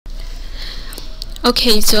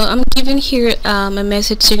Okay, so I'm given here a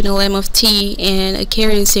message signal M of t and a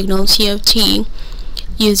carrier signal C of t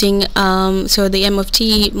using so the M of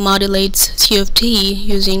t modulates C of t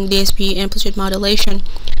using DSB amplitude modulation,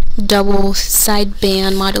 double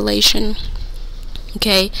sideband modulation.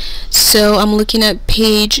 Okay, so I'm looking at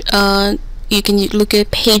page you can look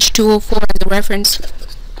at page 204 as a reference,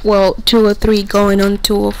 well 203 going on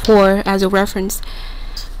 204 as a reference.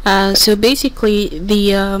 So basically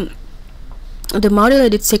the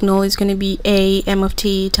modulated signal is going to be a M of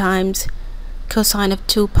t times cosine of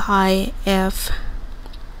 2 pi f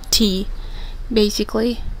t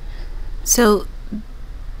basically. So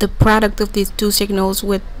the product of these two signals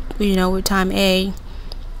with with time a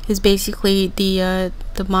is basically the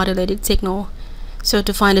modulated signal. So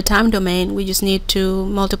to find the time domain, we just need to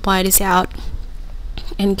multiply this out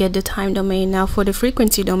and get the time domain. Now for the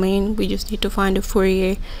frequency domain, we just need to find the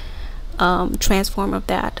Fourier transform of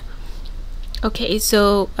that. Okay,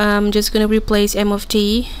 so I'm just going to replace M of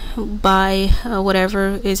t by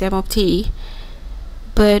whatever is M of t.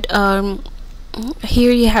 But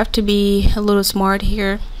here you have to be a little smart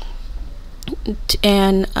here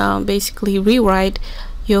and basically rewrite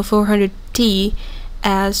your 400t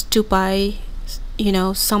as 2 pi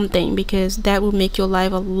something, because that will make your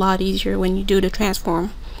life a lot easier when you do the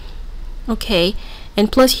transform. Okay,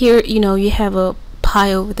 and plus here you have a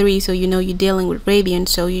pi over 3, so you're dealing with radians,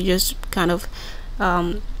 so you just kind of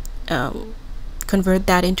convert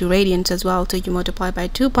that into radians as well. So you multiply by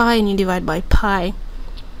 2 pi and you divide by pi.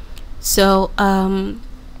 So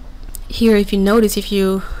here, if you notice, if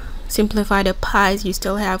you simplify the pi's, you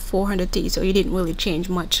still have 400t, so you didn't really change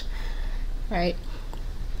much, right?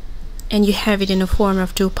 And you have it in the form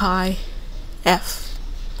of 2 pi f.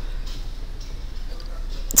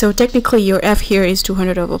 So technically your f here is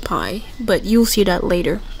 200 over pi, but you'll see that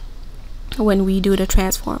later when we do the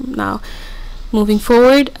transform. Now moving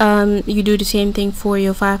forward, you do the same thing for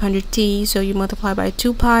your 500t, so you multiply by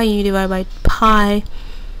 2 pi and you divide by pi,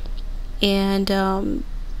 and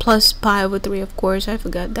plus pi over 3, of course, I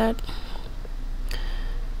forgot that.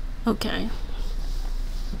 Okay,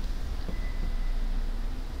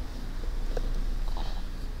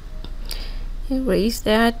 erase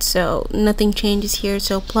that, so nothing changes here.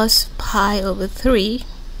 So plus pi over 3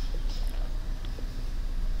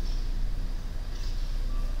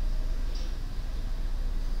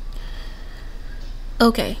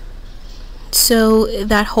 okay, so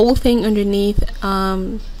that whole thing underneath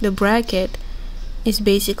the bracket is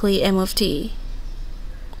basically M of t.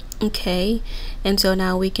 Okay, and so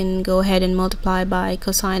now we can go ahead and multiply by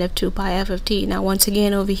cosine of 2 pi f of t. Now once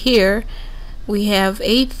again over here we have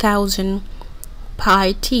 8,000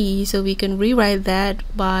 pi t, so we can rewrite that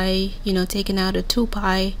by taking out a 2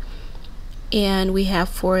 pi, and we have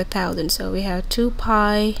 4,000, so we have 2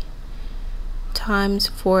 pi times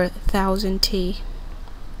 4,000 t.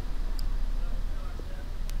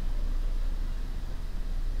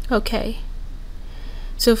 Okay,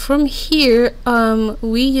 so from here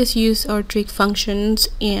we just use our trig functions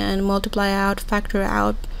and multiply out, factor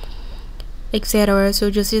out, etc.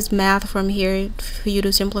 So just use math from here for you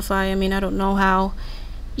to simplify. I mean, I don't know how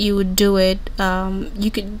you would do it.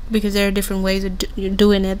 You could, because there are different ways of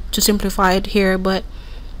doing it to simplify it here, but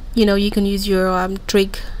you can use your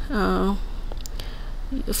trig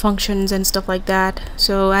functions and stuff like that.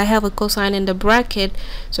 So I have a cosine in the bracket,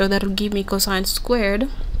 so that will give me cosine squared,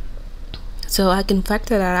 so I can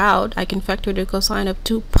factor that out. I can factor the cosine of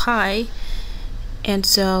 2 pi, and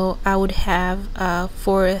so I would have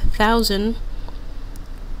 4,000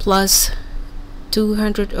 plus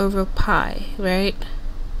 200 over pi, right?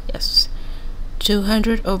 Yes,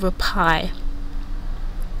 200 over pi.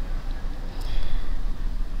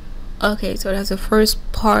 Okay, so that's the first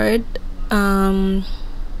part.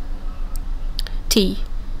 T,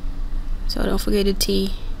 so don't forget the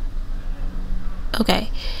t. Okay,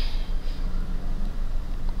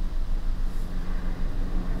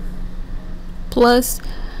 plus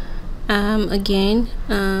again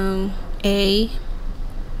a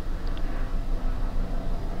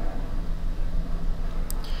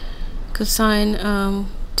cosine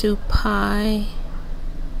 2 pi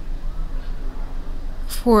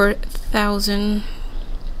 4,000.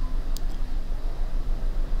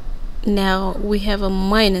 Now we have a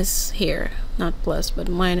minus here, not plus but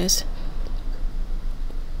minus,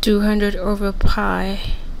 200 over pi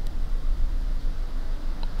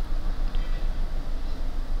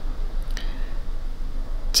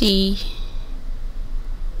t.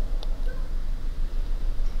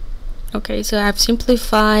 Okay, so I've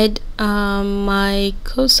simplified my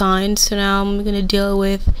cosines, so now I'm gonna deal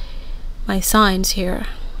with my sines here.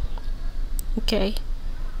 Okay,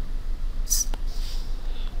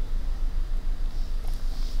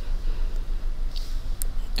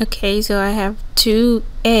 Okay, so I have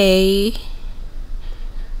 2a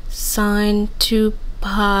sine 2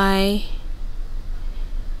 pi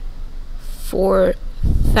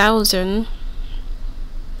 4,000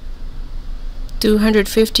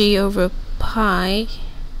 250 over pi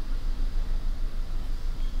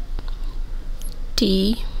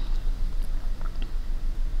t.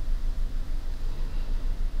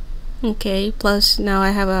 Okay, plus now I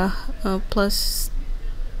have a plus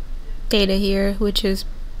theta here, which is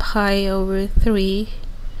pi over 3.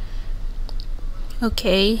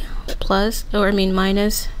 Okay, plus, or I mean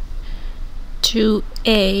minus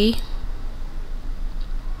 2a,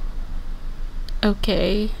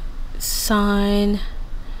 okay, sine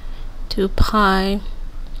 2 pi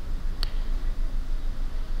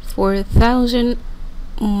 4,000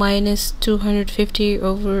 minus 250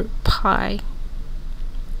 over pi.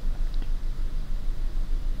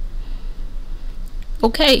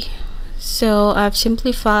 Okay, so I've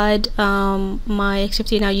simplified my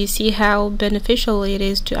XFT. Now you see how beneficial it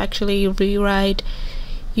is to actually rewrite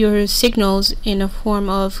your signals in a form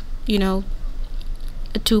of, you know,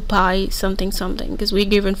 a 2 pi something something, because we're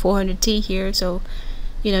given 400t here, so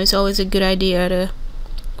you know it's always a good idea to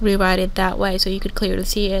rewrite it that way so you could clearly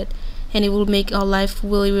see it, and it will make our life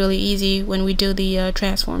really easy when we do the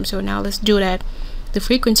transform. So now let's do that. The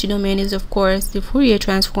frequency domain is of course the Fourier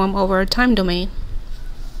transform over a time domain.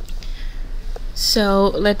 So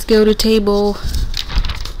let's go to table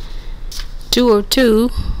 202.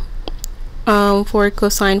 For a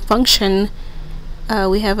cosine function,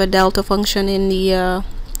 we have a delta function in the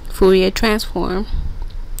Fourier transform.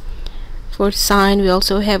 For sine, we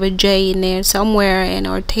also have a j in there somewhere, and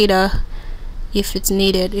our theta if it's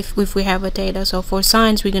needed, if we have a theta. So for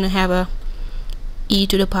sines, we're gonna have a e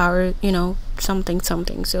to the power, you know, something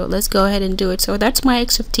something. So let's go ahead and do it. So that's my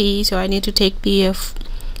x of t. So I need to take the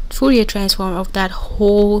Fourier transform of that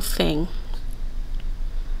whole thing.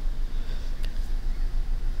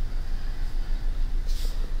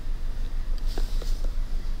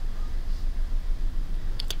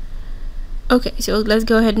 Okay, so let's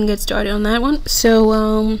go ahead and get started on that one.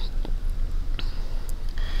 So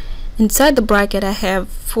inside the bracket I have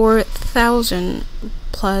 4,000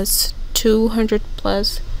 plus 200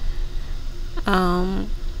 plus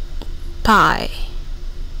pi.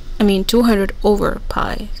 I mean 200 over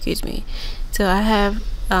pi, excuse me. So I have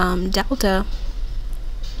delta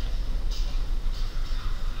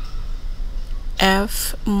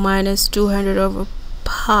f minus 200 over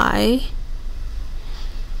pi.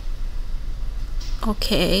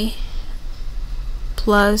 Okay,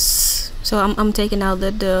 plus, so I'm taking out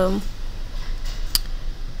the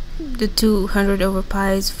 200 over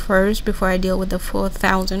pi's first before I deal with the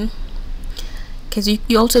 4,000, because you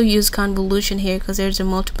also use convolution here because there's a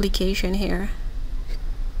multiplication here.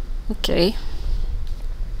 Okay,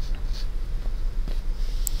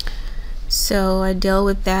 so I deal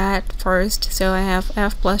with that first. So I have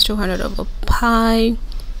f plus 200 over pi,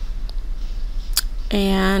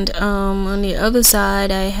 and on the other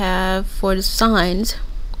side I have, for the sines,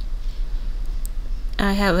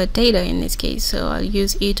 I have a theta in this case, so I'll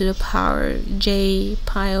use e to the power j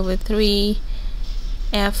pi over 3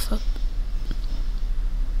 f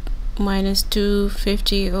minus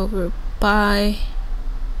 250 over pi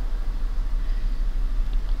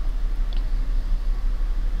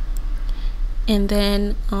and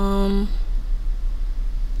then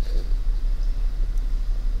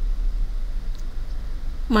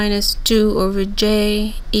minus 2 over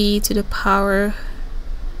j e to the power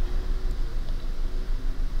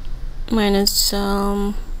minus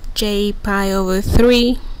j pi over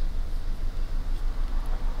 3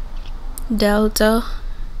 delta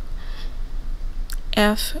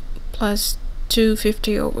f plus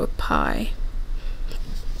 250 over pi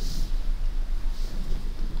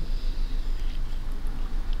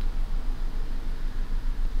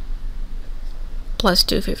plus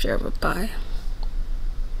 250 over pi.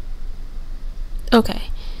 Okay,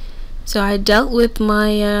 so I dealt with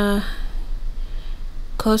my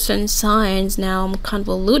cosine sines. Now I'm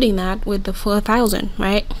convoluting that with the 4,000,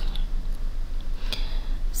 right?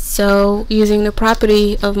 So using the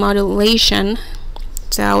property of modulation,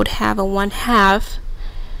 so I would have a 1/2,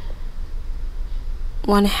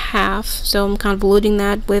 so I'm convoluting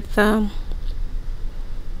that with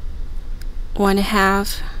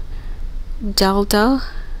 1/2 delta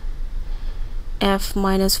f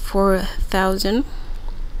minus 4,000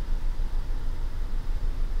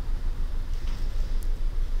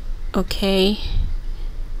 okay,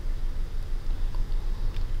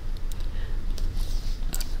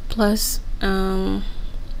 plus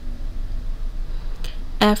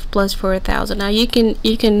f plus 4,000. Now you can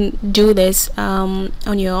do this on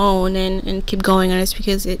your own and keep going on this,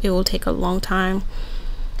 because it will take a long time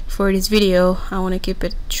for this video. I want to keep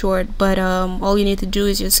it short, but all you need to do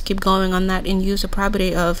is just keep going on that and use the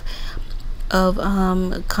property of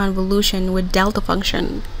convolution with delta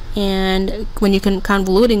function. And when you can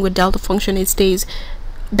convoluting with delta function, it stays,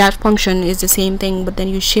 that function is the same thing, but then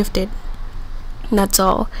you shift it, that's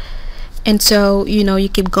all. And so you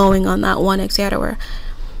keep going on that one, etc.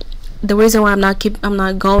 The reason why I'm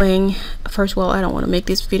not going, first of all, I don't want to make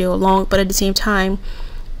this video long, but at the same time,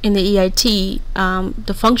 in the EIT,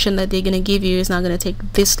 the function that they're going to give you is not going to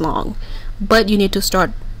take this long, but you need to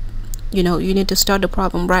start, you need to start the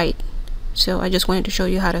problem right. So I just wanted to show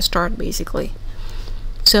you how to start, basically.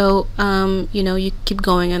 So you keep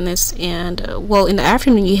going on this, and well, in the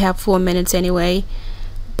afternoon you have 4 minutes anyway,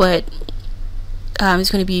 but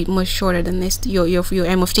it's going to be much shorter than this. Your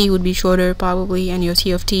M of t would be shorter probably, and your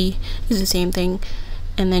T of t is the same thing.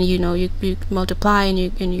 And then you multiply and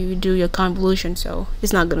you do your convolution, so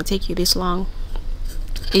it's not going to take you this long.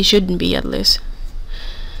 It shouldn't be, at least.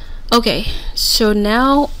 Okay, so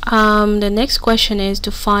now the next question is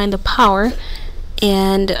to find the power,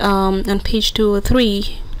 and on page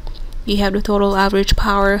 203 you have the total average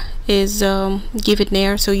power is given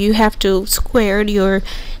there. So you have to square your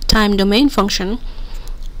time domain function,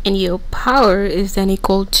 and your power is then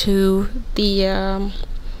equal to the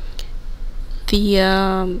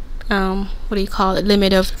what do you call it,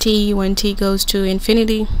 limit of t when t goes to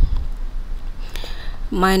infinity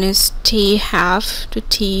minus t half to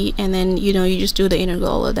t, and then you just do the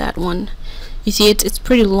integral of that one. You see, it's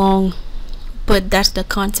pretty long, but that's the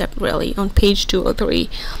concept really on page 203.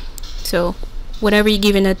 So whatever you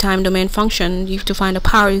give in a time domain function, you have to find the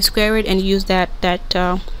power, you square it, and use that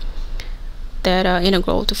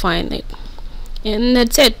integral to find it, and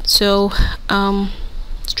that's it. So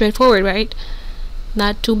straightforward, right?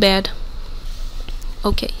 Not too bad.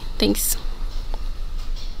 Okay, thanks.